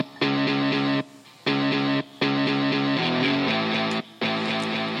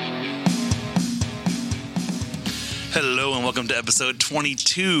Hello and welcome to episode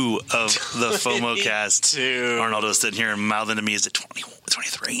 22 of the FOMOcast. Arnaldo's sitting here and mouthing to me, is it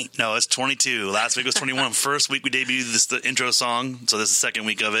 23? No, it's 22. Last week was 21. First week we debuted the intro song, so this is the second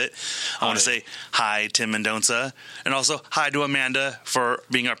week of it. I want to say hi, Tim Mendonça, and also hi to Amanda for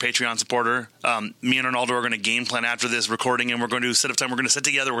being our Patreon supporter. Me and Arnaldo are going to game plan after this recording, and we're going to set up time. We're going to sit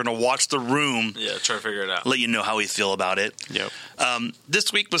together. We're going to watch The Room. Yeah, try to figure it out. Let you know how we feel about it. Yep.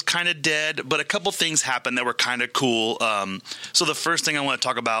 This week was kind of dead, but a couple things happened that were kind of cool. So the first thing I want to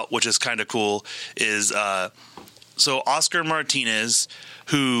talk about, which is kind of cool, is so Oscar Martinez,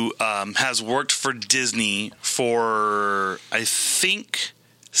 who has worked for Disney for, I think,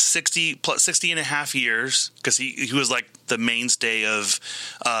 60 and a half years, because he was like the mainstay of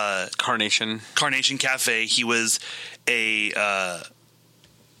Carnation Cafe. He was a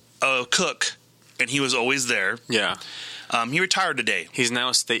cook, and he was always there. Yeah. He retired today. He's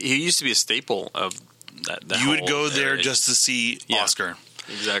now he used to be a staple of that you would go there just to see Oscar.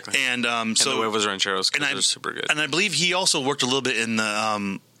 Exactly. And so the Huevos Rancheros, because they're super good. And I believe he also worked a little bit in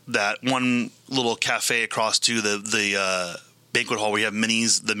the that one little cafe across to the banquet hall where you have the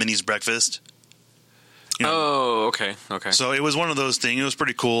Minis breakfast. You know? Oh, okay. So it was one of those things. It was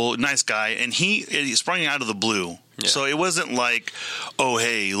pretty cool. Nice guy. And he sprung out of the blue. Yeah. So it wasn't like, oh,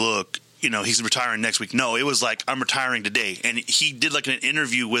 hey, look, he's retiring next week. No, it was like, I'm retiring today. And he did like an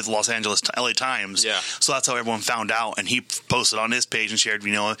interview with LA Times. Yeah. So that's how everyone found out. And he posted on his page and shared,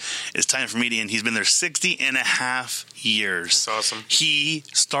 it's time for me to end. He's been there 60 and a half years. That's awesome. He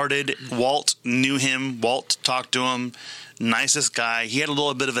started, Walt knew him. Walt talked to him. Nicest guy. He had a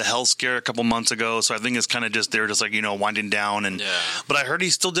little bit of a health scare a couple months ago, so I think it's kind of just winding down. But I heard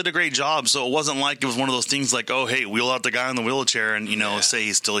he still did a great job, so it wasn't like it was one of those things like, oh, hey, wheel out the guy in the wheelchair and say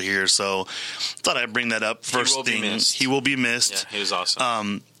he's still here. So thought I'd bring that up first thing. He will be missed. Yeah, he was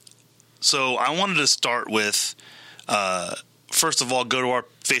awesome. So I wanted to start with, first of all, go to our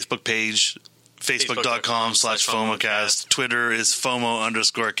Facebook page. Facebook.com/FOMOcast. Twitter is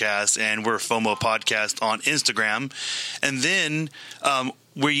FOMO_cast, and we're FOMO Podcast on Instagram. And then I'm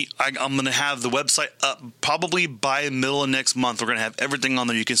going to have the website up probably by middle of next month. We're going to have everything on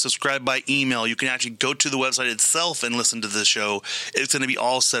there. You can subscribe by email. You can actually go to the website itself and listen to the show. It's going to be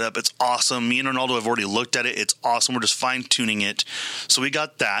all set up. It's awesome. Me and Arnaldo have already looked at it. It's awesome. We're just fine-tuning it. So we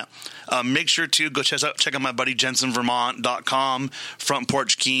got that. Make sure to go check out my buddy JensenVermont.com, Front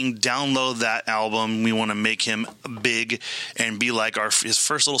Porch King. Download that album. We want to make him big and be like his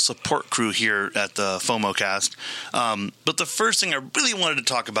first little support crew here at the FOMOcast. But the first thing I really wanted to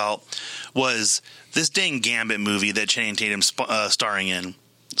talk about was this dang Gambit movie that Channing Tatum's starring in.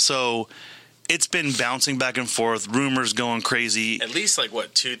 So it's been bouncing back and forth, rumors going crazy. At least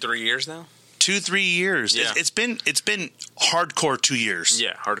 2-3 years now. 2-3 years. Yeah. It's been hardcore 2 years.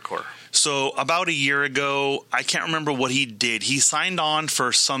 Yeah, hardcore. So about a year ago, I can't remember what he did. He signed on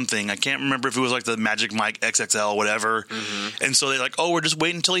for something. I can't remember if it was like the Magic Mike XXL, whatever. Mm-hmm. And so they're like, oh, we're just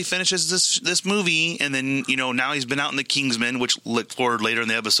waiting until he finishes this movie. And then, now he's been out in The Kingsman, which look forward later in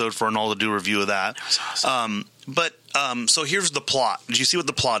the episode for Arnaldo to do a review of that. That's awesome. So here's the plot. Did you see what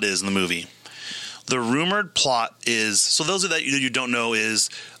the plot is in the movie? The rumored plot is, so those of you don't know, is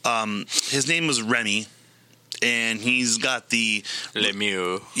his name was Remy, and he's got the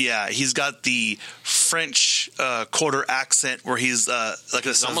Lemieux. Yeah, he's got the French quarter accent where he's like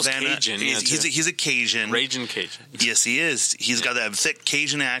a almost Savannah. Cajun. He's a Cajun. Raging Cajun. Yes, he is. He's got that thick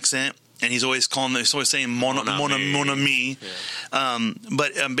Cajun accent. And he's always saying mon ami. Yeah.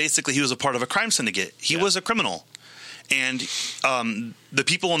 But basically, he was a part of a crime syndicate. He was a criminal. And the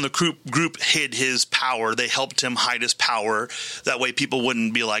people in the group hid his power. They helped him hide his power. That way people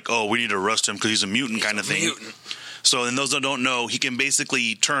wouldn't be like, oh, we need to arrest him because he's a mutant kind of thing. Mutant. So in those that don't know, he can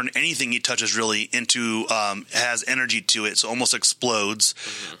basically turn anything he touches really into has energy to it. So it almost explodes.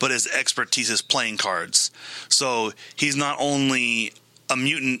 Mm-hmm. But his expertise is playing cards. So he's not only a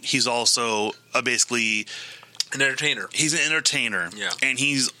mutant, he's also basically an entertainer. He's an entertainer. Yeah. And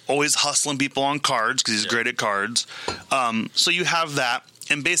he's always hustling people on cards because he's great at cards. So you have that.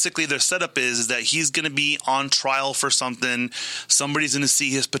 And basically their setup is that he's going to be on trial for something. Somebody's going to see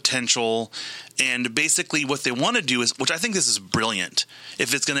his potential. And basically what they want to do is, which I think this is brilliant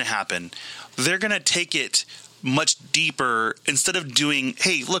if it's going to happen, they're going to take it much deeper. Instead of doing,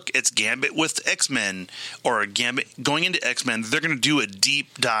 hey, look, it's Gambit with X-Men or Gambit going into X-Men, they're going to do a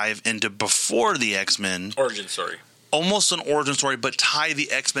deep dive into before the X-Men. Origin story. Almost an origin story, but tie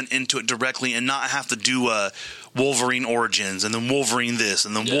the X-Men into it directly and not have to do a Wolverine Origins and then Wolverine this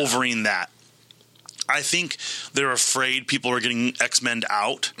and then Wolverine that. I think they're afraid people are getting X-Men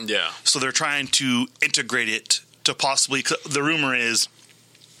out. Yeah. So they're trying to integrate it to possibly – the rumor is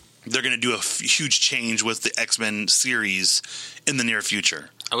they're going to do a huge change with the X-Men series in the near future.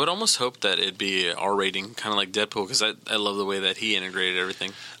 I would almost hope that it'd be R rating, kind of like Deadpool, because I love the way that he integrated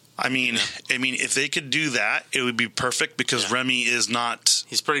everything. I mean, if they could do that, it would be perfect because Remy is not.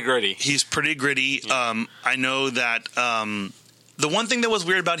 He's pretty gritty. He's pretty gritty. Yeah. I know that. The one thing that was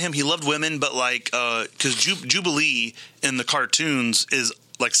weird about him, he loved women, but because Jubilee in the cartoons is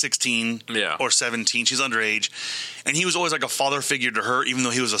like 16 or 17. She's underage. And he was always like a father figure to her, even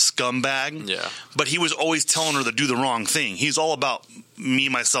though he was a scumbag. Yeah. But he was always telling her to do the wrong thing. He's all about me,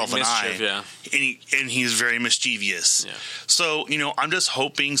 myself, and I. Yeah. And he's very mischievous. Yeah. So, I'm just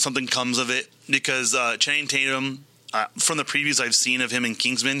hoping something comes of it because Channing Tatum, from the previews I've seen of him in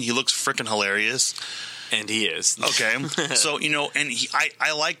Kingsman, he looks freaking hilarious. And he is. Okay. So, and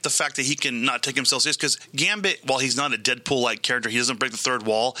I like the fact that he can not take himself serious because Gambit, while he's not a Deadpool-like character, he doesn't break the third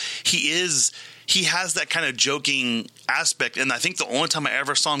wall. He has that kind of joking aspect. And I think the only time I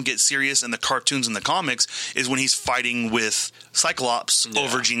ever saw him get serious in the cartoons and the comics is when he's fighting with Cyclops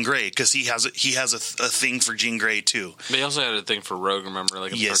over Jean Grey because he has a thing for Jean Grey too. But he also had a thing for Rogue, remember?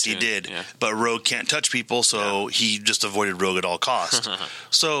 Yes, he did. Yeah. But Rogue can't touch people, so he just avoided Rogue at all costs.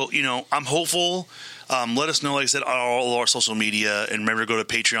 So, I'm hopeful. Let us know, like I said, on all our social media, and remember to go to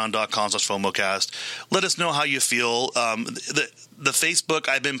patreon.com/FOMOcast. Let us know how you feel. The Facebook,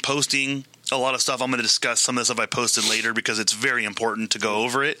 I've been posting a lot of stuff. I'm going to discuss some of the stuff I posted later because it's very important to go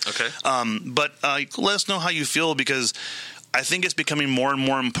over it. Okay. But let us know how you feel because I think it's becoming more and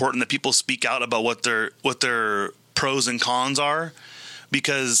more important that people speak out about what their pros and cons are.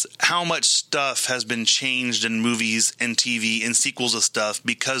 Because how much stuff has been changed in movies and TV and sequels of stuff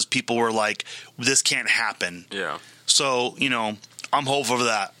because people were like, this can't happen. Yeah. So, I'm hopeful for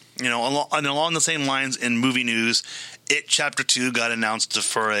that. And along the same lines in movie news, It Chapter 2 got announced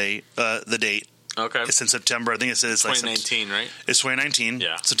for the date. Okay. It's in September. I think it says 2019, right? It's 2019.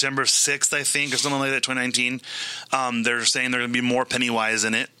 Yeah. September 6th, I think, or something like that, 2019. They're saying there's going to be more Pennywise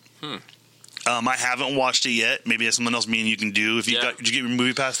in it. I haven't watched it yet. Maybe that's something else me and you can do. Did you get your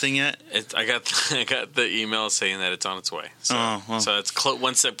Movie Pass thing yet? I got the email saying that it's on its way. So, so it's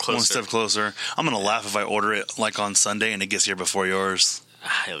one step closer. One step closer. I'm going to laugh if I order it on Sunday and it gets here before yours. I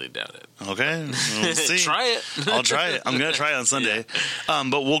highly doubt it. Okay. We'll see. Try it. I'll try it. I'm going to try it on Sunday. Yeah.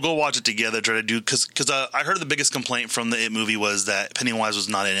 But we'll go watch it together, try to do, because I heard the biggest complaint from the It movie was that Pennywise was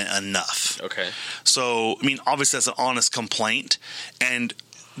not in it enough. Okay. So, obviously that's an honest complaint. And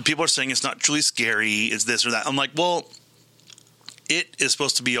people are saying it's not truly scary, it's this or that. I'm like, well, it is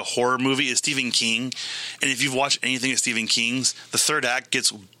supposed to be a horror movie. It's Stephen King. And if you've watched anything of Stephen King's, the third act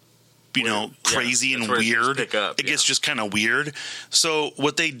gets, crazy and weird. It gets just kind of weird. So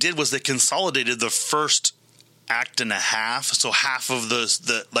what they did was they consolidated the first act and a half. So half of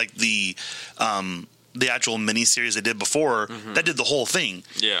the actual miniseries they did before, that did the whole thing.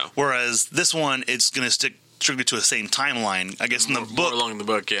 Yeah. Whereas this one, it's going to stick strictly to the same timeline, I guess, in the book. More along the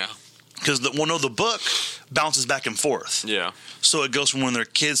book, yeah. Because the book bounces back and forth. Yeah. So it goes from when they're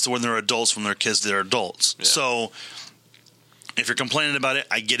kids to when they're adults, from their kids to their adults. Yeah. So if you're complaining about it,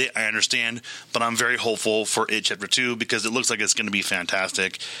 I get it, I understand, but I'm very hopeful for It Chapter 2 because it looks like it's going to be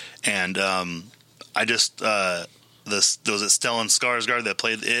fantastic. And I just, was it Stellan Skarsgård that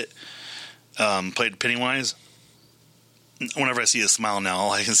played it, played Pennywise? Whenever I see his smile now,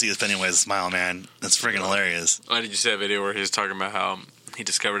 all I can see is Pennywise's smile, man. That's freaking hilarious. Why did you see that video where he was talking about how he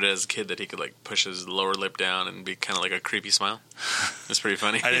discovered as a kid that he could push his lower lip down and be kind of like a creepy smile? It's pretty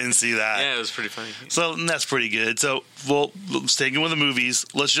funny. I didn't see that. Yeah, it was pretty funny. So that's pretty good. So, sticking with the movies,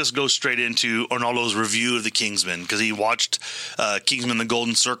 let's just go straight into Arnaldo's review of The Kingsman because he watched Kingsman: The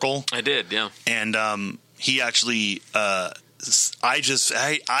Golden Circle. I did, yeah. And he actually...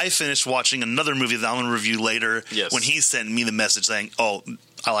 I finished watching another movie that I'm going to review later when he sent me the message saying, oh,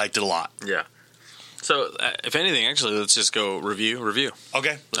 I liked it a lot. Yeah. So, if anything, actually, let's just go review.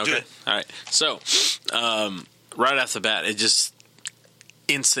 Okay, let's do it. All right. So, right off the bat, it just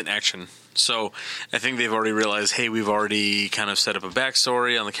instant action. So, I think they've already realized, hey, we've already kind of set up a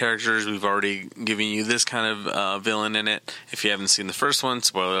backstory on the characters. We've already given you this kind of villain in it. If you haven't seen the first one,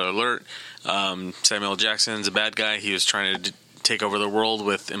 spoiler alert, Samuel Jackson's a bad guy. He was trying to take over the world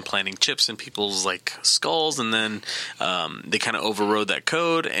with implanting chips in people's skulls, and then they kind of overrode that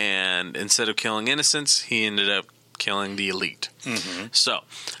code, and instead of killing innocents, he ended up killing the elite. Mm-hmm. So,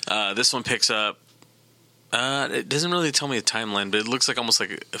 this one picks up. It doesn't really tell me a timeline, but it looks like almost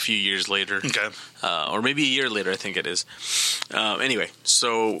like a few years later. Okay. Or maybe a year later, I think it is. Anyway,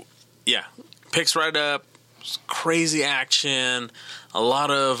 so, yeah. Picks right up. Crazy action. A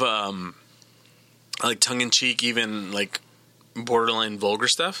lot of, tongue-in-cheek, even, borderline vulgar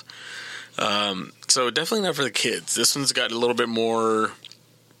stuff. So, definitely not for the kids. This one's got a little bit more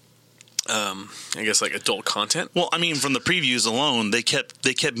I guess like adult content. Well, I mean, from the previews alone, they kept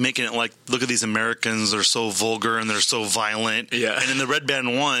making it like, look at these Americans, they're so vulgar and they're so violent. Yeah. And in the Red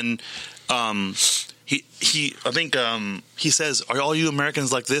Band 1, he says, "Are all you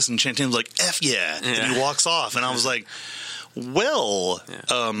Americans like this?" And Channing Tatum's like, "F yeah," and he walks off. And I was like, well,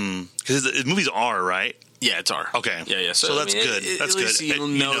 because the movies are right. Yeah, it's R. Okay. Yeah. So that's good. That's at least good.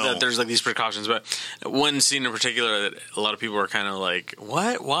 You know that there's like these precautions. But one scene in particular that a lot of people were kind of like,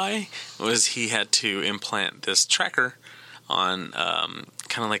 "What? Why?" was he had to implant this tracker on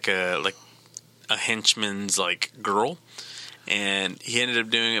kind of like a henchman's like girl, and he ended up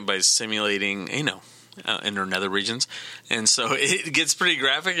doing it by simulating, in our nether regions, and so it gets pretty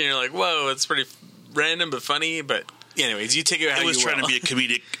graphic, and you're like, "Whoa, it's pretty random but funny," but. Anyways, you take it how you will. It was trying to be a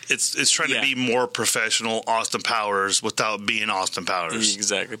comedic. It's trying to be more professional Austin Powers without being Austin Powers.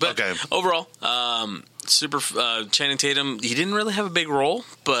 Exactly. But overall, super Channing Tatum. He didn't really have a big role,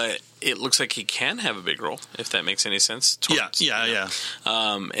 but it looks like he can have a big role if that makes any sense. Yeah.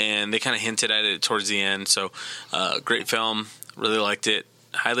 And they kind of hinted at it towards the end. So, great film. Really liked it.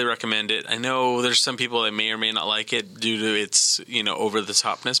 Highly recommend it. I know there's some people that may or may not like it due to its over the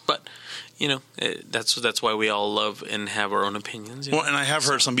topness, but. That's why we all love and have our own opinions. Well, and I have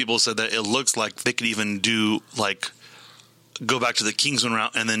heard some people said that it looks like they could even do go back to the Kingsman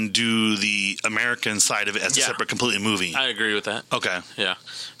route and then do the American side of it as a separate, completely movie. I agree with that. Okay. Yeah.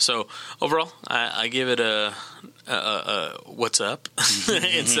 So overall, I give it a what's up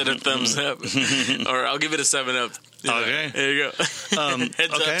instead of thumbs up, or I'll give it a 7 up. Okay, there you go.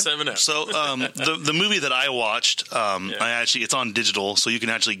 Heads up, 7 up. So the movie that I watched, it's on digital, so you can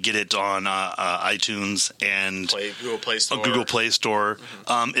actually get it on iTunes and Google Play Store.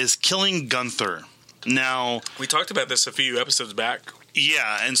 Is Killing Gunther. Now we talked about this a few episodes back.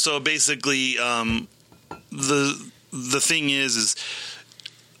 Yeah, and so basically, the thing is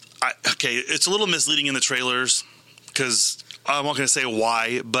it's a little misleading in the trailers because. I'm not going to say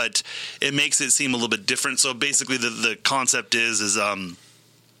why, but it makes it seem a little bit different. So basically, the concept is what's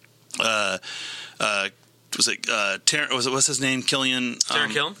his name? Taron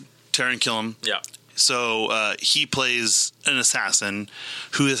Killam. Taron Killam. Yeah. So he plays an assassin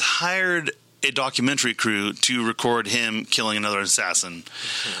who has hired a documentary crew to record him killing another assassin.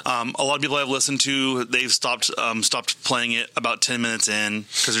 A lot of people I've listened to, they've stopped playing it about 10 minutes in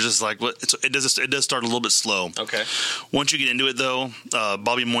because they're just like, what? It does start a little bit slow. Okay. Once you get into it, though,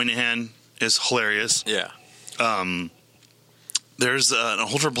 Bobby Moynihan is hilarious. Yeah. There's an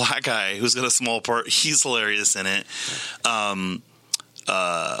older black guy who's got a small part. He's hilarious in it.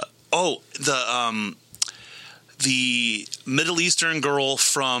 The Middle Eastern girl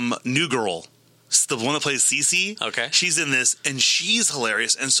from New Girl, the one that plays Cece. Okay. She's in this, and she's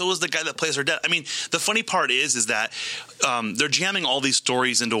hilarious, and so is the guy that plays her dad. I mean, the funny part is that they're jamming all these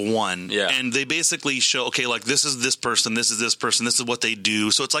stories into one, and they basically show, okay, like this is this person, this is this person, this is what they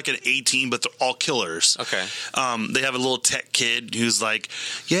do. So it's like an A-team, but they're all killers. Okay. They have a little tech kid who's like,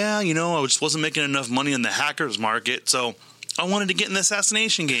 I just wasn't making enough money in the hackers market, so I wanted to get in the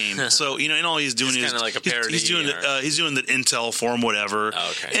assassination game. So, and all he's doing is kind of like a parody. He's doing the intel for him, whatever.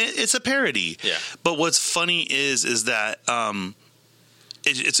 Oh, okay. And it's a parody. Yeah. But what's funny is that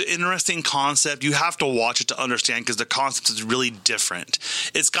it's an interesting concept. You have to watch it to understand because the concept is really different.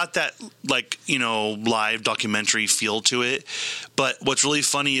 It's got that live documentary feel to it. But what's really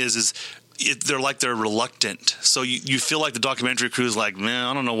funny is they're reluctant. So you feel like the documentary crew is like, man,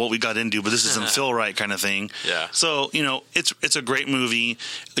 I don't know what we got into, but this doesn't feel right, kind of thing. Yeah. So it's a great movie.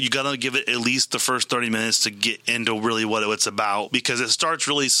 You got to give it at least the first 30 minutes to get into really what it's about because it starts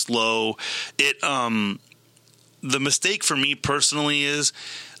really slow. The mistake for me personally is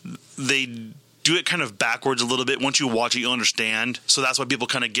they do it kind of backwards a little bit. Once you watch it, you'll understand. So that's why people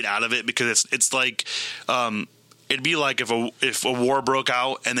kind of get out of it because it's like. It'd be like if a war broke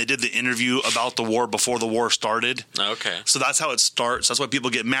out and they did the interview about the war before the war started. Okay. So that's how it starts. That's why people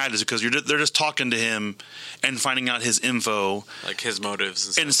get mad is because they're just talking to him and finding out his info, like his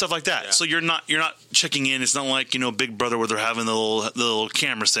motives and stuff like that. Yeah. So you're not checking in. It's not like Big Brother where they're having the little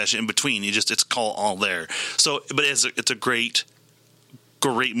camera session in between. It's all there. So, but it's a great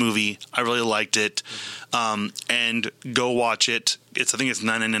movie. I really liked it. And go watch it. I think it's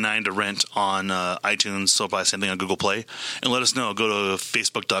 $9.99 to rent on iTunes. So probably same thing on Google Play. And let us know. Go to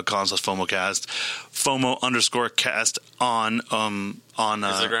facebook.com/FOMOcast, FOMO_cast on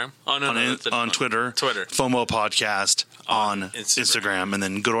Instagram, on Twitter, FOMO podcast on Instagram, and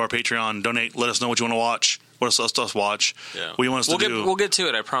then go to our Patreon, donate. Let us know what you want to watch. What else to watch? Yeah. What do you want us to do? We'll get to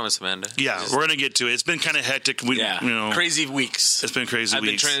it. I promise, Amanda. Yeah, we're gonna get to it. It's been kind of hectic. Crazy weeks. It's been crazy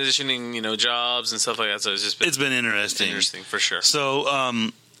weeks. I've been transitioning, jobs and stuff like that. So it's been interesting. Interesting for sure.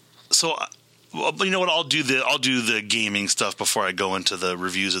 So, So, well, you know what? I'll do the gaming stuff before I go into the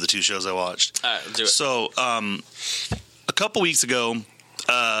reviews of the 2 shows I watched. Do it. So, a couple weeks ago,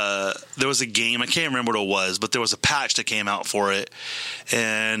 there was a game. I can't remember what it was, but there was a patch that came out for it.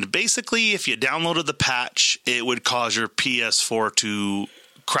 And basically, if you downloaded the patch, it would cause your PS4 to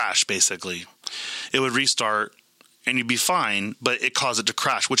crash, basically. It would restart, and you'd be fine, but it caused it to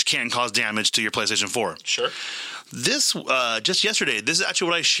crash, which can cause damage to your PlayStation 4. Sure. This, just yesterday, this is actually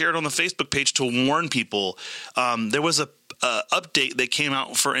what I shared on the Facebook page to warn people. There was a update that came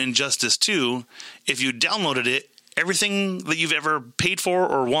out for Injustice 2. If you downloaded it, everything that you've ever paid for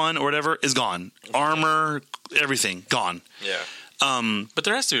or won or whatever is gone. Armor, everything, gone. Yeah. But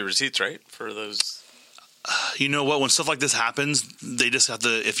there has to be receipts, right, for those? You know what? When stuff like this happens, they just have to,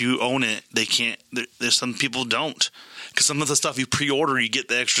 if you own it, they can't, there's some people don't. Because some of the stuff you pre-order, you get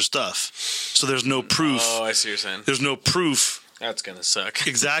the extra stuff. So there's no proof. Oh, I see what you're saying. There's no proof. That's going to suck.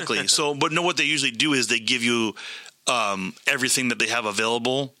 Exactly. So, but no, what they usually do is they give you everything that they have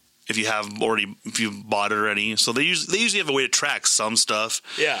available if you bought it already. So they usually have a way to track some stuff.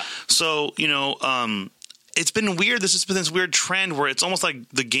 Yeah. So, it's been weird. This has been this weird trend where it's almost like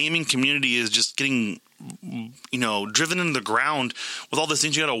the gaming community is just getting, driven into the ground with all these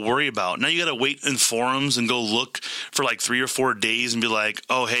things you got to worry about. Now you got to wait in forums and go look for like 3 or 4 days and be like,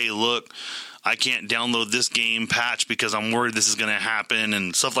 oh, hey, look, I can't download this game patch because I'm worried this is going to happen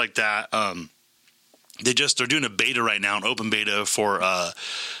and stuff like that. They're doing a beta right now, an open beta for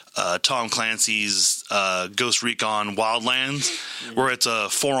Tom Clancy's Ghost Recon Wildlands, where it's a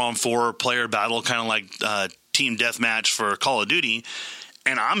 4-on-4 player battle, kind of like Team Deathmatch for Call of Duty.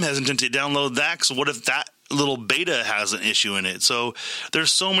 And I'm hesitant to download that because what if that little beta has an issue in it? So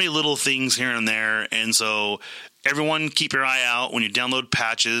there's so many little things here and there. And so everyone keep your eye out when you download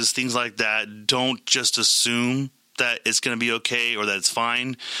patches, things like that. Don't just assume that it's going to be okay or that it's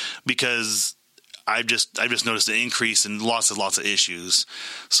fine, because I've just noticed an increase in lots of issues.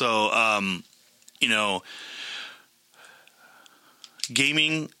 So,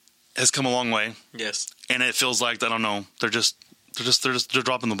 gaming has come a long way. Yes. And it feels like, I don't know, they're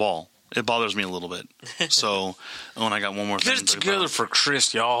dropping the ball. It bothers me a little bit. So, and I got one more thing. Get it together for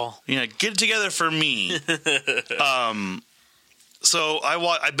Chris, y'all. Yeah, get it together for me. So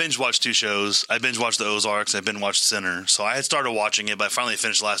I binge watched 2 shows. I binge watched The Ozarks. I binge watched Sinner. So I had started watching it, but I finally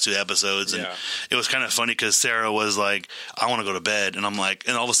finished the last 2 episodes. And it was kind of funny because Sarah was like, I want to go to bed. And I'm like,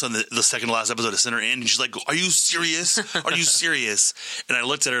 and all of a sudden the second to last episode of Sinner ended. And she's like, are you serious? Are you serious? And I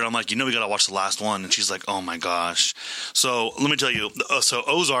looked at her and I'm like, we got to watch the last one. And she's like, oh my gosh. So let me tell you. So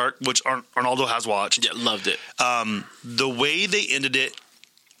Ozark, which Arnaldo has watched. Yeah, loved it. The way they ended it,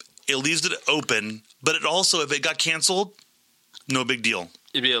 it leaves it open. But it also, if it got canceled, no big deal.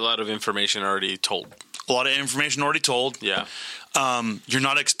 It'd be a lot of information already told. A lot of information already told. Yeah. You're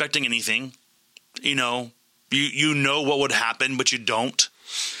not expecting anything. You know what would happen, but you don't.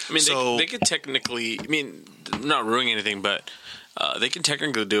 I mean, they could technically, not ruining anything, but they can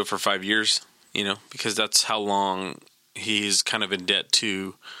technically do it for 5 years, because that's how long he's kind of in debt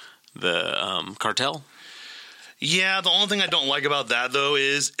to the cartel. Yeah, the only thing I don't like about that, though,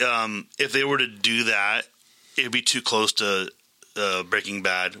 is if they were to do that, it would be too close to Breaking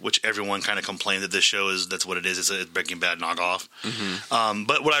Bad, which everyone kind of complained that this show that's what it is. It's a Breaking Bad knockoff. Mm-hmm.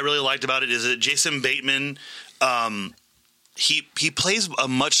 But what I really liked about it is that Jason Bateman, he plays a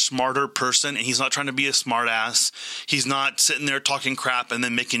much smarter person, and he's not trying to be a smart ass. He's not sitting there talking crap and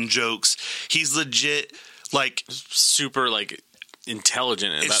then making jokes. He's legit super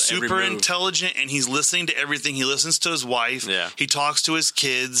intelligent about every move. Intelligent, and he's listening to everything. He listens to his wife. Yeah. He talks to his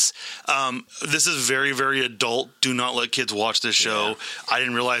kids. This is very, very adult. Do not let kids watch this show. Yeah. I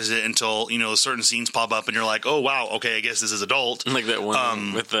didn't realize it until certain scenes pop up and you're like, oh wow, okay, I guess this is adult. Like that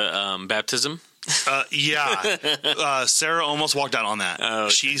one with the baptism. Yeah. Sarah almost walked out on that. Oh,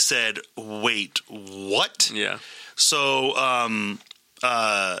 okay. She said, wait, what? Yeah. So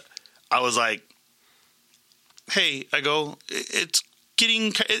I was like, hey, I go, it's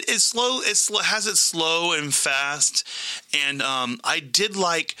slow. It has it slow and fast. And I did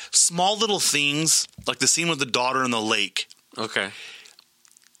like small little things, like the scene with the daughter in the lake. Okay.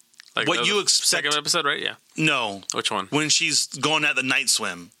 What you expect. Second episode, right? Yeah. No. Which one? When she's going at the night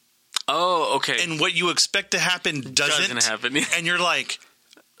swim. Oh, okay. And what you expect to happen doesn't happen. And you're like,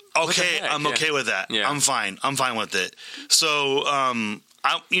 okay, I'm okay with that. Yeah. I'm fine with it. So,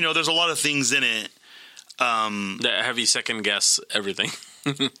 there's a lot of things in it. That have you second guess everything.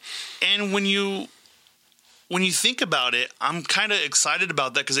 And when you think about it, I'm kind of excited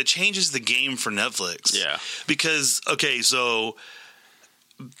about that because it changes the game for Netflix. Yeah. Because, okay, so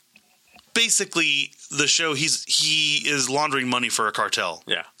basically the show. He is laundering money for a cartel.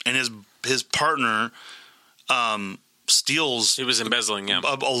 Yeah. And his partner steals. He was embezzling a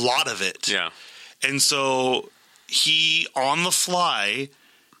lot of it. Yeah. And so he, on the fly,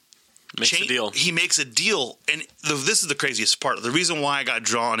 makes a deal. He makes a deal. And this is the craziest part. The reason why I got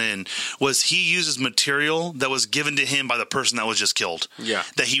drawn in was he uses material that was given to him by the person that was just killed. Yeah.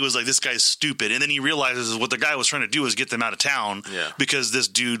 That he was like, this guy's stupid. And then he realizes what the guy was trying to do was get them out of town. Yeah. Because this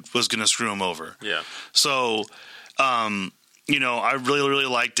dude was going to screw him over. Yeah. So, you know, I really, really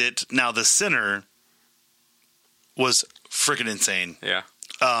liked it. Now, The Sinner was freaking insane. Yeah.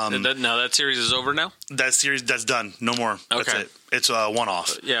 Now that series is over now? That series, that's done. No more. Okay. That's it. It's a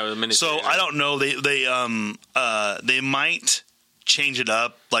one-off. Yeah, with a miniseries. So I don't know. They might change it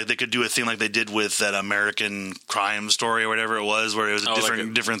up. Like they could do a thing like they did with that American Crime Story or whatever it was, where it was a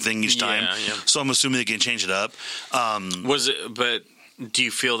different thing each time. Yeah. So I'm assuming they can change it up. Was it? But do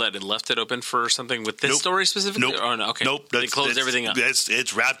you feel that it left it open for something with this story specifically? Nope. Or no? Okay. Nope. They closed everything up.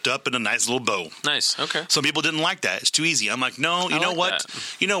 It's wrapped up in a nice little bow. Nice. Okay. Some people didn't like that. It's too easy. I'm like, no. You know what?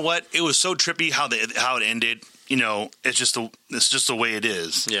 You know what? It was so trippy how it ended. You know, it's just the way it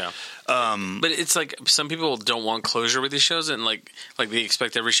is. Yeah. But it's like some people don't want closure with these shows, and like they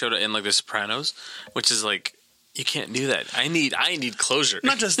expect every show to end like The Sopranos, which is like you can't do that. I need closure.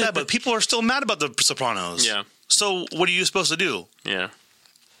 Not just that, but people are still mad about The Sopranos. Yeah. So what are you supposed to do? Yeah.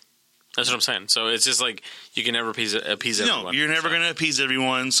 That's what I'm saying. So it's just like you can never appease everyone. No, you're never going to appease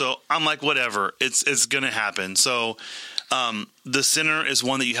everyone. So I'm like, whatever. It's going to happen. So The Sinner is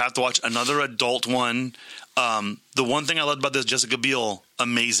one that you have to watch. Another adult one. The one thing I loved about this, Jessica Biel,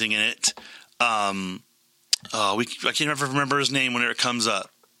 amazing in it. I can't ever remember his name when it comes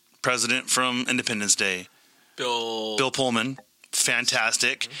up. President from Independence Day. Bill Pullman.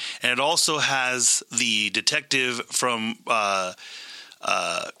 Fantastic. Mm-hmm. And it also has the detective from Law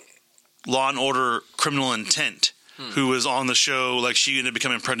and Order Criminal Intent, who was on the show. Like, she ended up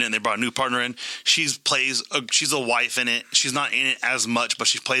becoming pregnant and they brought a new partner in. She's a wife in it. She's not in it as much, but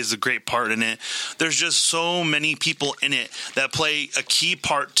she plays a great part in it. There's just so many people in it that play a key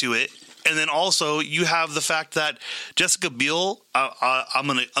part to it. And then also you have the fact that Jessica Biel, I'm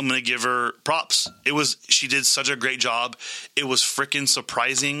gonna give her props. She did such a great job. It was freaking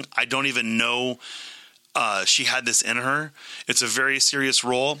surprising. I don't even know she had this in her. It's a very serious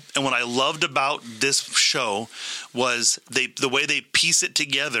role. And what I loved about this show was the way they piece it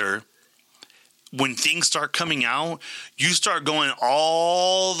together. When things start coming out, you start going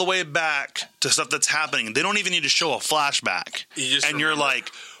all the way back to stuff that's happening. They don't even need to show a flashback. You're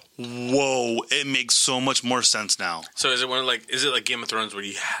like, whoa, it makes so much more sense now. So is it like Game of Thrones where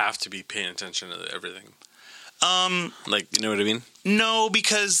you have to be paying attention to everything? Like, you know what I mean? No,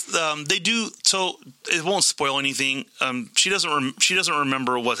 because they do. So it won't spoil anything. She doesn't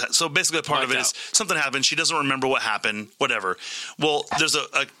remember what. So basically, part of it is something happened. She doesn't remember what happened. Whatever. Well, there's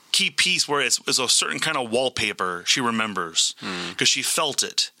a key piece where it's a certain kind of wallpaper she remembers because she felt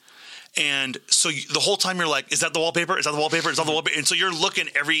it. And so the whole time you're like, is that the wallpaper? Is that the wallpaper? Is that the wallpaper? And so you're looking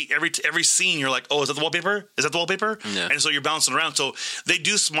every scene. You're like, oh, is that the wallpaper? Is that the wallpaper? Yeah. And so you're bouncing around. So they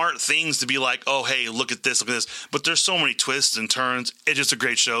do smart things to be like, oh, hey, look at this, look at this. But there's so many twists and turns. It's just a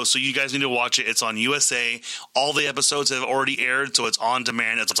great show. So you guys need to watch it. It's on USA. All the episodes have already aired, so it's on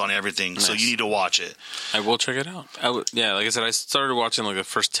demand. It's on everything. Nice. So you need to watch it. I will check it out. Yeah, like I said, I started watching like the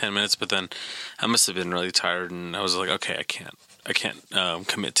first 10 minutes, but then I must have been really tired, and I was like, okay, I can't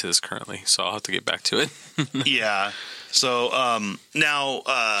commit to this currently, so I'll have to get back to it. Yeah. So now,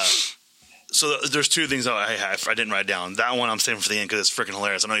 so there's two things I didn't write down. That one I'm saving for the end because it's freaking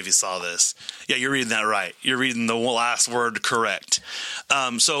hilarious. I don't know if you saw this. Yeah, you're reading that right. You're reading the last word correct.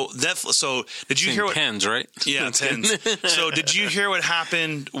 So did you hear what pens, right? Yeah, pens. So did you hear what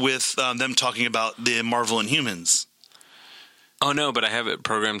happened with them talking about the Marvel Inhumans? Oh, no, but I have it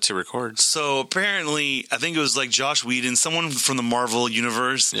programmed to record. So apparently, I think it was like Josh Whedon, someone from the Marvel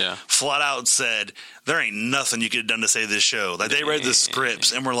universe, flat out said, there ain't nothing you could have done to save this show. Like, they read the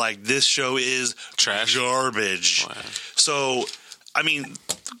scripts and were like, this show is trash, garbage. Wow. So, I mean,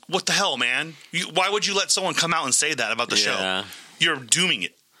 what the hell, man? Why would you let someone come out and say that about the show? You're dooming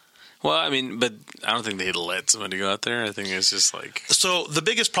it. Well, I mean, but I don't think they'd let somebody go out there. I think it's just like... So the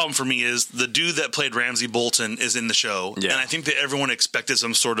biggest problem for me is the dude that played Ramsay Bolton is in the show. Yeah. And I think that everyone expected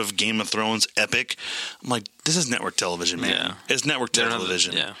some sort of Game of Thrones epic. I'm like, this is network television, man. Yeah. It's network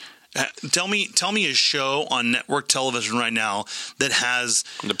television. Tell me a show on network television right now that has...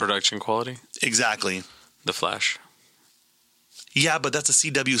 the production quality? Exactly. The Flash. Yeah, but that's a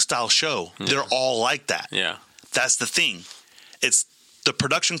CW-style show. Yeah. They're all like that. Yeah. That's the thing. The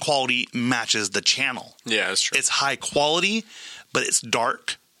production quality matches the channel. Yeah, that's true. It's high quality, but it's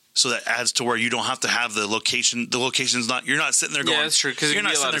dark So that adds to where you don't have to have the location. The location's not. You're not sitting there going. Yeah, that's true. Because you're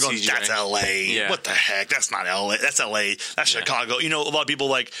not sitting there going. That's L.A. Yeah. What the heck? That's not L.A. That's L.A. That's Chicago. You know, a lot of people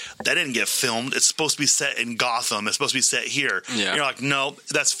like that didn't get filmed. It's supposed to be set in Gotham. It's supposed to be set here. Yeah. You're like, no,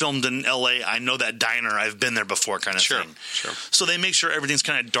 that's filmed in L.A. I know that diner. I've been there before, kind of thing. Sure. So they make sure everything's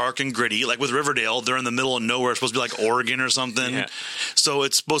kind of dark and gritty. Like with Riverdale, they're in the middle of nowhere. It's supposed to be like Oregon or something. Yeah. So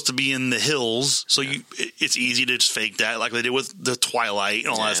it's supposed to be in the hills. So it's easy to just fake that, like they did with the Twilight and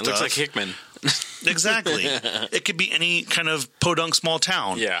all that It stuff. looks like Hickman. Exactly. It could be any kind of podunk small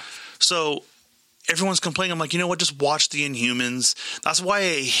town. Yeah. So everyone's complaining. I'm like, you know what? Just watch the Inhumans. That's why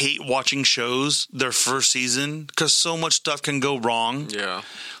I hate watching shows their first season, because so much stuff can go wrong. Yeah.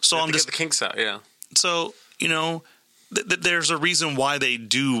 So I'm just get the kinks out. Yeah. So you know. There's a reason why they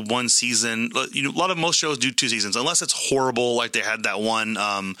do one season. You know, most shows do 2 seasons, unless it's horrible, like they had that one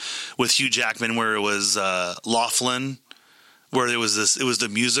with Hugh Jackman where it was Laughlin, where it was the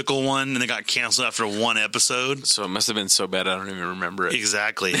musical one, and they got canceled after 1 episode. So it must have been so bad I don't even remember it.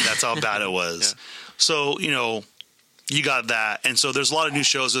 Exactly, that's how bad it was. Yeah. So you know, you got that, and so there's a lot of new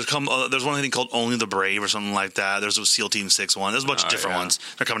shows. There's one thing called Only the Brave or something like that. There's a SEAL Team 6 one. There's a bunch of different ones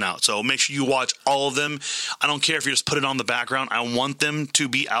that are coming out. So make sure you watch all of them. I don't care if you just put it on the background. I want them to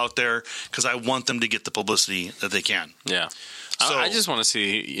be out there because I want them to get the publicity that they can. Yeah. So, I just want to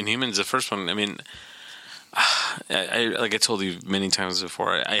see Inhumans, the first one. I mean, like I told you many times before,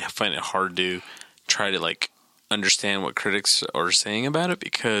 I find it hard to try to like understand what critics are saying about it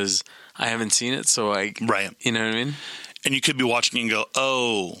because I haven't seen it. So right. You know what I mean? And you could be watching and go,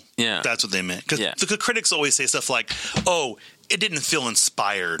 oh, yeah, that's what they meant. Because the critics always say stuff like, oh, it didn't feel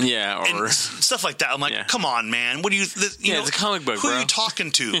inspired. Yeah, or stuff like that. I'm like, come on, man. What do you know, it's a comic book, who bro. are you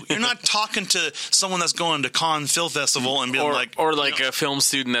talking to? You're not talking to someone that's going to Cannes Film Festival and being like... Or like a film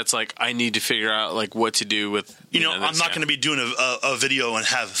student that's like, I need to figure out like what to do with... You know, I'm not going to be doing a video and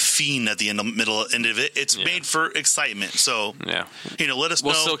have Fiend at the end of it. It's made for excitement. So, you know, let us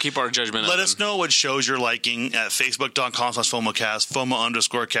know. We'll still keep our judgment Let us know what shows you're liking at facebook.com/FOMOcast,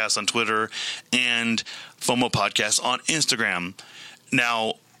 FOMO_cast on Twitter, and FOMO Podcast on Instagram.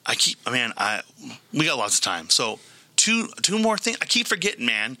 Now, we got lots of time. So, two more things. I keep forgetting,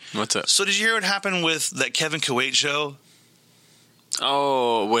 man. What's up? So, did you hear what happened with that Kevin Kuwait show?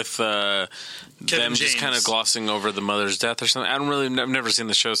 Oh, with Kevin them just James. kind of glossing over the mother's death or something. I've never seen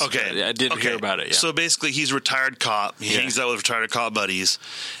the show. So Okay. I did hear about it. Yeah. So basically, he's a retired cop. He hangs out with retired cop buddies.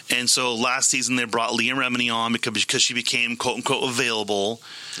 And so last season, they brought Leah Remini on because she became quote unquote available.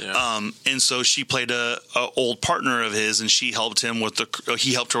 Yeah. And so she played a old partner of his, and he helped her with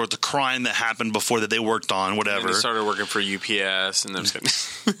the crime that happened before that they worked on. Whatever. And he started working for UPS, and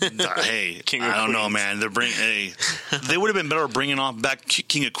hey, I don't know, man. They would have been better bringing off back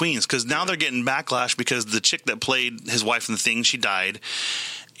King of Queens, because now they're getting backlash because the chick that played his wife in the thing, she died.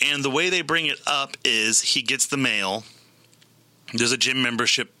 And the way they bring it up is he gets the mail. There's a gym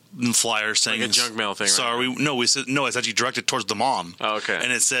membership flyer saying like a junk mail thing. Sorry, right? no, it's actually directed towards the mom. Oh, okay.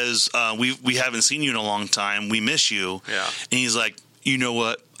 And it says we haven't seen you in a long time. We miss you. Yeah. And he's like, you know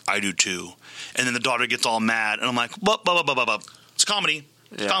what? I do too. And then the daughter gets all mad, and I'm like, it's comedy.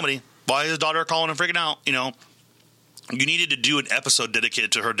 It's comedy. Why is his daughter calling and freaking out? You know, you needed to do an episode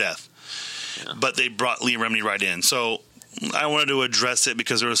dedicated to her death. Yeah. But they brought Leah Remini right in. So I wanted to address it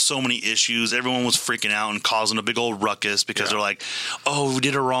because there were so many issues. Everyone was freaking out and causing a big old ruckus because they're like, oh, we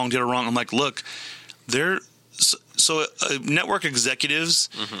did it wrong. I'm like, look, network executives,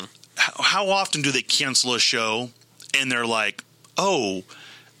 how often do they cancel a show and they're like, oh,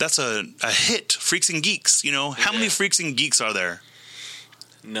 that's a hit, Freaks and Geeks. You know, how many Freaks and Geeks are there?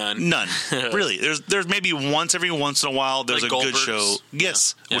 None. Really. There's maybe every once in a while there's like a good show.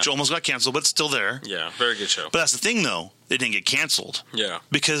 Yes. Yeah. Which almost got canceled, but still there. Yeah, very good show. But that's the thing, though. It didn't get canceled. Yeah.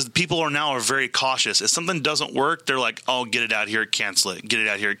 Because people are very cautious. If something doesn't work, they're like, oh, get it out here, cancel it. Get it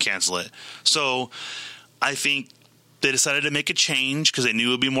out here, cancel it. So I think they decided to make a change because they knew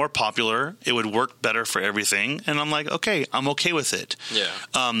it would be more popular. It would work better for everything. And I'm like, okay, I'm okay with it. Yeah.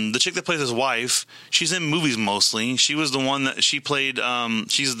 The chick that plays his wife, she's in movies mostly. She was the one that she played.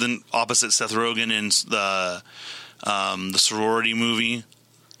 She's the opposite Seth Rogen in the sorority movie.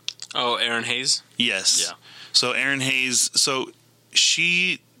 Oh, Erin Hayes? Yes. Yeah. So Erin Hayes,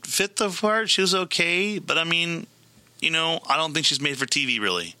 she fit the part. She was okay. But I mean, you know, I don't think she's made for TV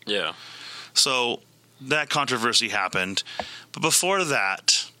really. Yeah. So that controversy happened. But before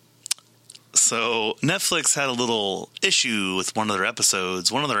that, so Netflix had a little issue with one of their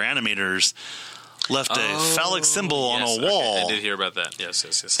episodes. One of their animators left a phallic symbol on a wall. I did hear about that.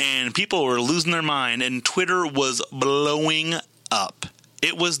 Yes. And people were losing their mind, and Twitter was blowing up.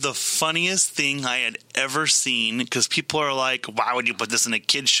 It was the funniest thing I had ever seen because people are like, why would you put this in a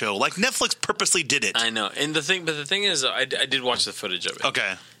kid's show? Like, Netflix purposely did it. I know. And the thing is, I did watch the footage of it.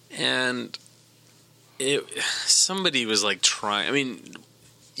 Okay. And somebody was like trying, I mean,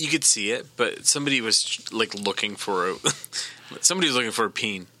 you could see it, but somebody was like looking for a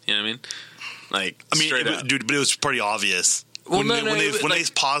peen. You know what I mean? Like, straight up. Dude, but it was pretty obvious. Well, when they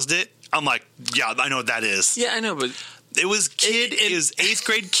paused it, I'm like, yeah, I know what that is. Yeah, I know, but it was it was 8th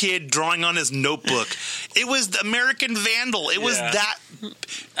grade kid drawing on his notebook. It was the American Vandal. It was that.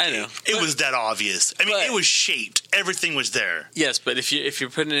 I know. It was that obvious. I mean, it was shaped. Everything was there. Yes, but if you're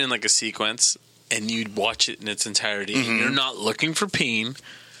putting it in like a sequence and you watch it in its entirety, and you're not looking for peen,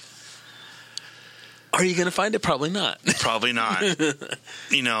 are you going to find it? Probably not. Probably not.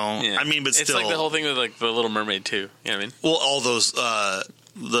 You know, I mean, but still. It's like the whole thing with like The Little Mermaid too. You know what I mean? Well, all those,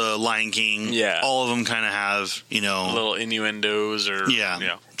 the Lion King, all of them kind of have, you know. Little innuendos or.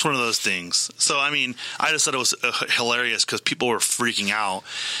 Yeah. It's one of those things. So, I mean, I just thought it was hilarious because people were freaking out.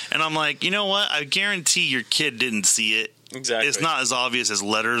 And I'm like, you know what? I guarantee your kid didn't see it. Exactly. It's not as obvious as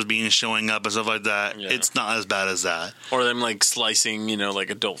letters showing up and stuff like that. Yeah. It's not as bad as that. Or them like slicing, you know, like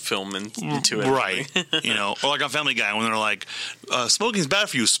adult film into it. Right. You know, or like on Family Guy when they're like, smoking's bad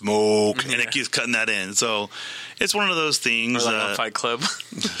for you, smoke. And it keeps cutting that in. So it's one of those things. Or like on Fight Club.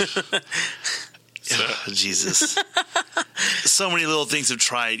 Jesus. So many little things have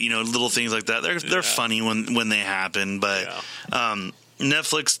tried, you know, little things like that. They're funny when they happen. But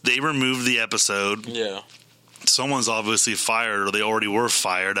Netflix, they removed the episode. Yeah. Someone's obviously fired, or they already were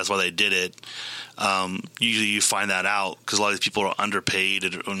fired. That's why they did it. Usually you find that out because a lot of these people are underpaid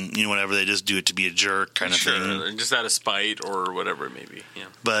and, you know, whatever. They just do it to be a jerk kind of thing. Just out of spite or whatever it may be. Yeah.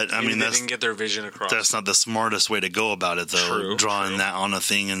 But, I mean, they didn't get their vision across. That's not the smartest way to go about it, though. Drawing that on a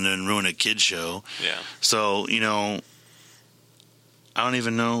thing and then ruin a kid's show. Yeah. So, you know, I don't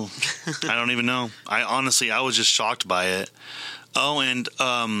even know. I was just shocked by it. Oh, and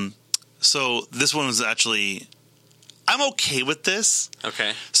so this one was actually... I'm okay with this.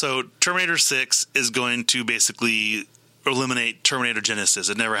 Okay. So Terminator 6 is going to basically eliminate Terminator Genesis.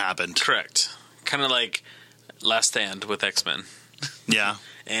 It never happened. Correct. Kind of like Last Stand with X-Men. Yeah.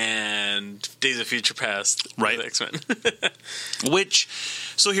 And Days of Future Past with X-Men.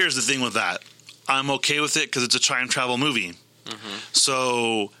 So here's the thing with that. I'm okay with it because it's a time travel movie. Mm-hmm.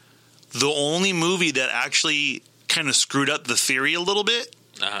 So the only movie that actually kind of screwed up the theory a little bit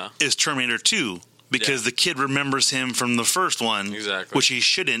is Terminator 2. Because the kid remembers him from the first one, which he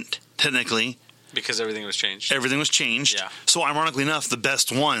shouldn't, technically. Because everything was changed. Yeah. So ironically enough, the best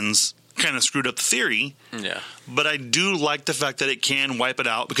ones kind of screwed up the theory. Yeah. But I do like the fact that it can wipe it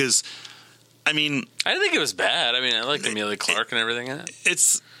out because, I mean... I didn't think it was bad. I mean, I liked Emilia Clarke and everything in it.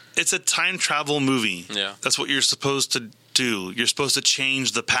 It's a time travel movie. Yeah. That's what you're supposed to do. You're supposed to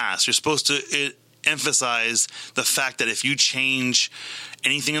change the past. You're supposed to emphasize the fact that if you change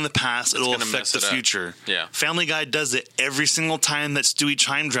anything in the past, it'll affect the future. Yeah. Family Guy does it every single time that Stewie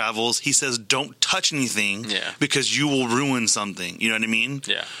time travels. He says, "Don't touch anything, because you will ruin something." You know what I mean?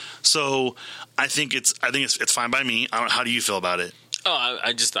 Yeah. So I think it's fine by me. How do you feel about it? Oh,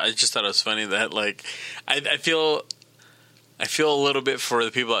 I just thought it was funny that like I feel a little bit for the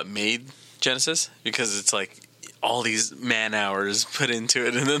people that made Genesis because it's like all these man hours put into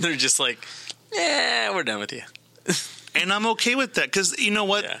it, and then they're just like, "Yeah, we're done with you." And I'm okay with that because you know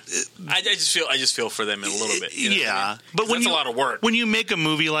what? Yeah. I just feel for them a little bit. You know what I mean? But that's a lot of work. When you make a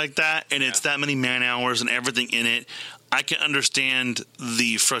movie like that and it's that many man hours and everything in it, I can understand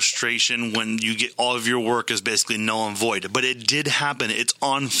the frustration when you get all of your work is basically null and void. But it did happen. It's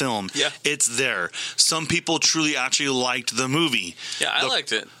on film. Yeah. It's there. Some people truly actually liked the movie. Yeah, I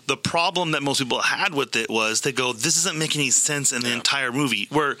liked it. The problem that most people had with it was they go, this doesn't make any sense in the entire movie.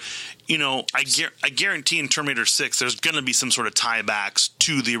 Where, you know, I guarantee in Terminator 6 there's going to be some sort of tiebacks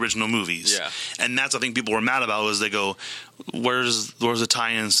to the original movies. Yeah. And that's what I think people were mad about was they go, where's the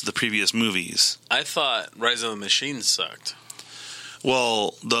tie-ins to the previous movies? I thought Rise of the Machines sucked.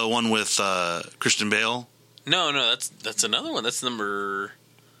 Well, the one with Christian Bale? No, that's another one. That's number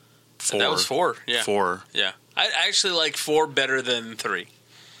 4. That was 4. Yeah. 4. Yeah. I actually like 4 better than 3.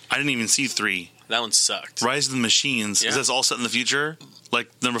 I didn't even see 3. That one sucked. Rise of the Machines. Is this all set in the future? Like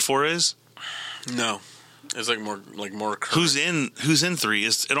number 4 is? No. It's like more current. Who's in 3?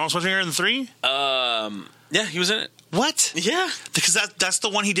 Is Arnold Schwarzenegger in 3? Yeah, he was in it. What? Yeah. Because that's the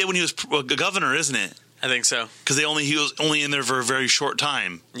one he did when he was a governor, isn't it? I think so. Because he was only in there for a very short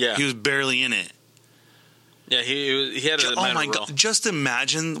time. Yeah. He was barely in it. Yeah, he had a minor role. God. Just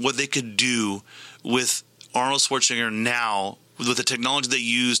imagine what they could do with Arnold Schwarzenegger now with the technology they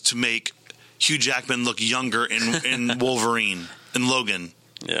use to make Hugh Jackman look younger in Wolverine. in Logan.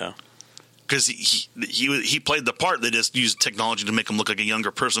 Yeah. Because he played the part. They just used technology to make him look like a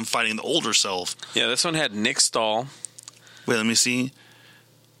younger person fighting the older self. Yeah, this one had Nick Stahl. Wait, let me see.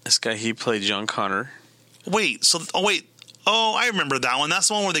 This guy, he played John Connor. Wait, oh, I remember that one. That's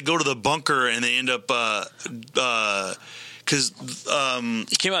the one where they go to the bunker and they end up because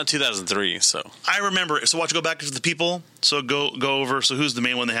It came out in 2003, so I remember. So watch, go back to the people. So go over. So who's the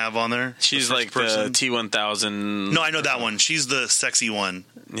main one they have on there? she's The like first the person? T1000. No, I know that one. She's the sexy one.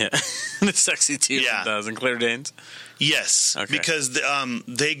 Yeah, the sexy T1000, Claire Danes. Yes, Okay. because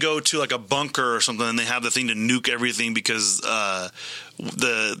they go to like a bunker or something, and they have the thing to nuke everything because the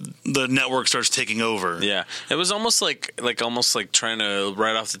network starts taking over. Yeah, it was almost like trying to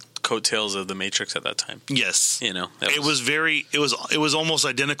ride off the coattails of the Matrix at that time. Yes, You know, it was almost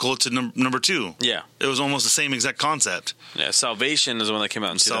identical to number 2. Yeah, It was almost the same exact concept. yeah. Salvation is the one that came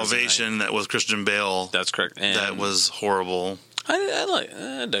out in 2009. Salvation, that was Christian Bale. That's correct. And That was horrible.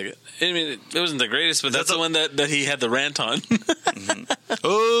 I dug it. I mean, it wasn't the greatest, but that's the one that he had the rant on.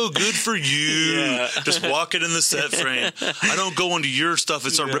 Oh, good for you. Yeah. Just walk it in the set frame. I don't go into your stuff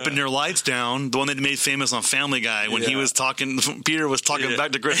and start ripping their lights down. The one they made famous on Family Guy when he was talking, Peter was talking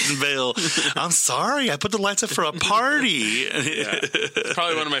back to Christian Bale. I'm sorry, I put the lights up for a party. It's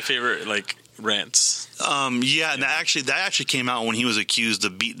probably one of my favorite rants. Yeah, and that actually came out when he was accused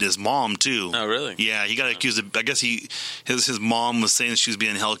of beating his mom too. Oh, really? Yeah, he got accused of. I guess his mom was saying she was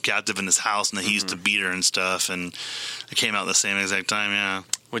being held captive in his house, and that he used to beat her and stuff. And it came out at the same exact time. Yeah.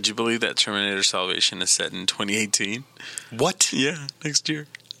 Would you believe that Terminator Salvation is set in 2018? What? Yeah, next year.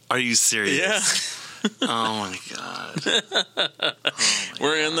 Are you serious? Yeah. Oh my god.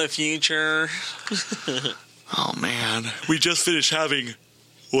 We're in the future. Oh man. We just finished having.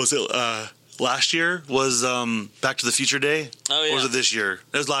 Was it last year? Was Back to the Future Day? Oh yeah. Or was it this year?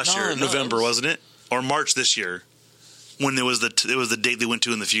 It was last year, No, November, it was- wasn't it? Or March this year, when it was the date they went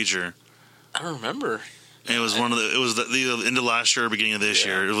to in the future. I don't remember. And it was the end of last year or beginning of this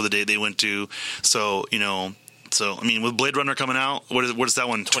year. It was the date they went to. So I mean, with Blade Runner coming out, what is that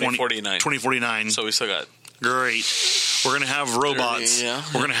one? 2049. 2049. So we still got Great. We're gonna have robots. 30, yeah.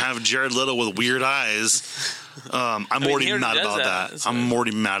 We're gonna have Jared Leto with weird eyes. I'm already he already mad does about that. that. I'm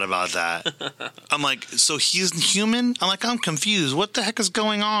already mad about that. I'm like, so he's human? I'm confused. What the heck is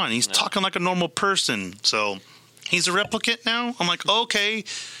going on? He's talking like a normal person. So he's a replicant now? I'm like, okay,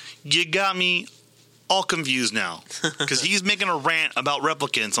 you got me all confused now. Because he's making a rant about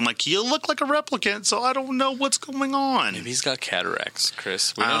replicants. I'm like, you look like a replicant, so I don't know what's going on. maybe he's got cataracts,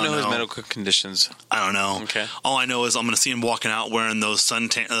 Chris. We I don't don't know his know. medical conditions. I don't know. Okay. All I know is I'm going to see him walking out wearing those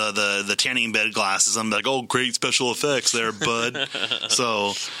the tanning bed glasses. I'm like, oh, great special effects there, bud.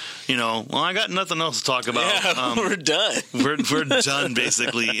 So, I got nothing else to talk about. Yeah, we're done. We're done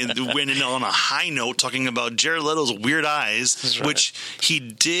basically, and winning on a high note talking about Jared Leto's weird eyes, right. which he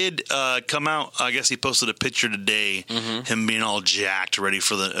did come out. I guess he posted a picture today, him being all jacked, ready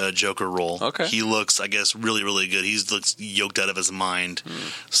for the Joker role. Okay. He looks, I guess, really, really good. He looks yoked out of his mind.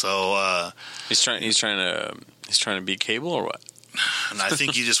 So He's trying to beat Cable or what? and I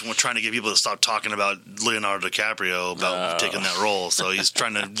think he's just trying to get people to stop talking about Leonardo DiCaprio about taking that role. So he's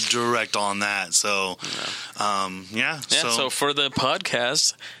trying to direct on that. So, Yeah, so for the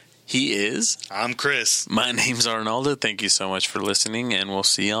podcast, he is. I'm Chris. My name's Arnaldo. Thank you so much for listening, and we'll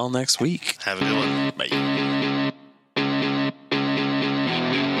see y'all next week. Have a good one. Bye.